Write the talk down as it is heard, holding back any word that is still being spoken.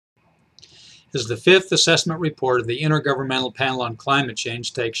As the fifth assessment report of the Intergovernmental Panel on Climate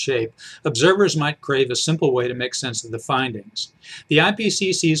Change takes shape, observers might crave a simple way to make sense of the findings. The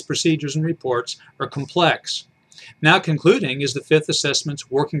IPCC's procedures and reports are complex. Now concluding is the fifth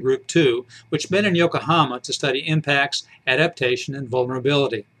assessment's Working Group 2, which met in Yokohama to study impacts, adaptation, and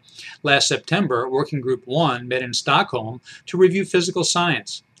vulnerability. Last September, Working Group 1 met in Stockholm to review physical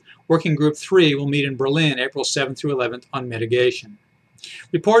science. Working Group 3 will meet in Berlin April 7th through 11th on mitigation.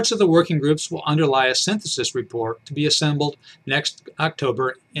 Reports of the working groups will underlie a synthesis report to be assembled next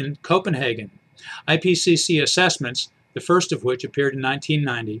October in Copenhagen. IPCC assessments, the first of which appeared in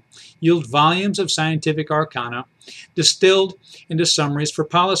 1990, yield volumes of scientific arcana distilled into summaries for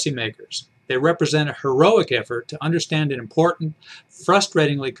policymakers. They represent a heroic effort to understand an important,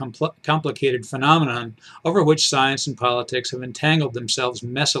 frustratingly complicated phenomenon over which science and politics have entangled themselves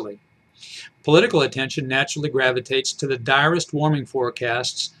messily. Political attention naturally gravitates to the direst warming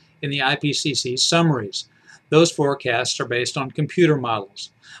forecasts in the IPCC's summaries. Those forecasts are based on computer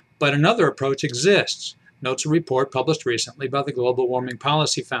models. But another approach exists, notes a report published recently by the Global Warming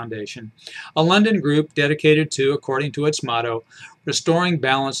Policy Foundation, a London group dedicated to, according to its motto, restoring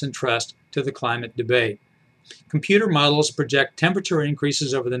balance and trust to the climate debate. Computer models project temperature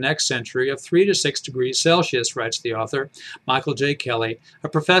increases over the next century of 3 to 6 degrees Celsius, writes the author, Michael J. Kelly, a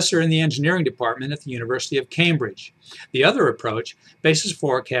professor in the engineering department at the University of Cambridge. The other approach bases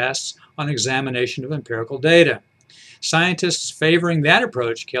forecasts on examination of empirical data. Scientists favoring that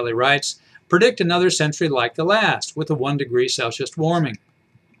approach, Kelly writes, predict another century like the last, with a 1 degree Celsius warming.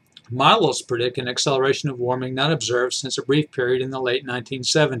 Models predict an acceleration of warming not observed since a brief period in the late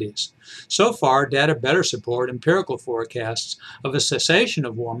 1970s. So far, data better support empirical forecasts of a cessation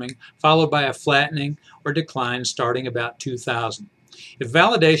of warming followed by a flattening or decline starting about 2000. If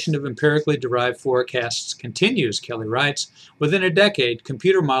validation of empirically derived forecasts continues, Kelly writes, within a decade,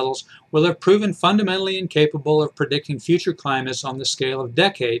 computer models will have proven fundamentally incapable of predicting future climates on the scale of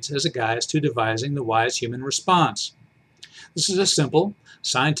decades as a guide to devising the wise human response. This is a simple,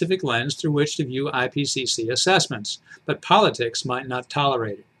 scientific lens through which to view IPCC assessments, but politics might not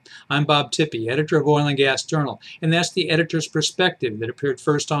tolerate it. I'm Bob Tippie, editor of Oil and Gas Journal, and that's the editor's perspective that appeared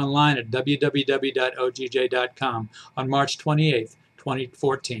first online at www.ogj.com on March 28,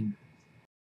 2014.